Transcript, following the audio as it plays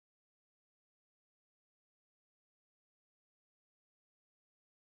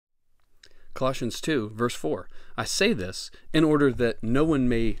Colossians 2, verse 4. I say this in order that no one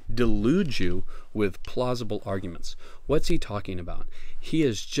may delude you with plausible arguments. What's he talking about? He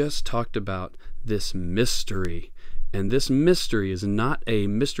has just talked about this mystery. And this mystery is not a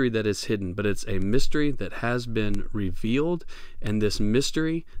mystery that is hidden, but it's a mystery that has been revealed. And this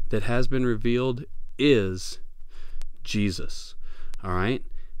mystery that has been revealed is Jesus. All right?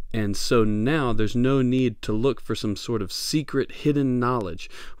 And so now there's no need to look for some sort of secret hidden knowledge,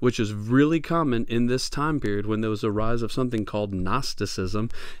 which is really common in this time period when there was a rise of something called Gnosticism.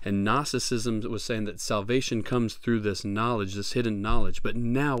 And Gnosticism was saying that salvation comes through this knowledge, this hidden knowledge. But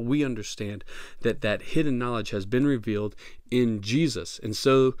now we understand that that hidden knowledge has been revealed in Jesus. And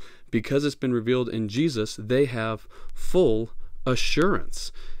so because it's been revealed in Jesus, they have full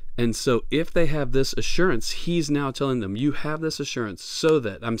assurance. And so if they have this assurance, he's now telling them, you have this assurance so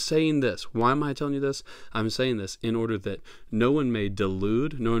that, I'm saying this. Why am I telling you this? I'm saying this in order that no one may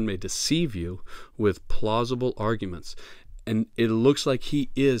delude, no one may deceive you with plausible arguments. And it looks like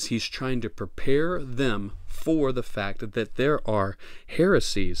he's trying to prepare them for the fact that there are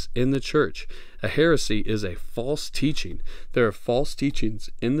heresies in the church. A heresy is a false teaching. There are false teachings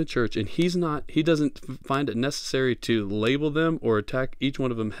in the church, and he doesn't find it necessary to label them or attack each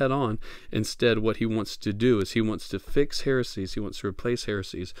one of them head on. Instead, what he wants to do is he wants to fix heresies. He wants to replace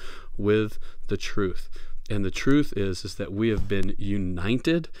heresies with the truth. And the truth is that we have been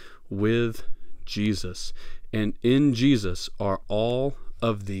united with Jesus. And in Jesus are all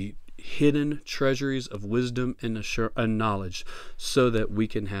of the hidden treasuries of wisdom and knowledge, so that we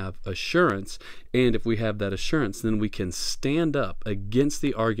can have assurance. And if we have that assurance, then we can stand up against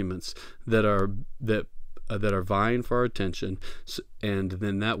the arguments that are vying for our attention. And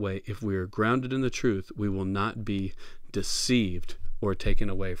then that way, if we are grounded in the truth, we will not be deceived or taken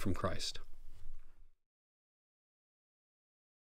away from Christ.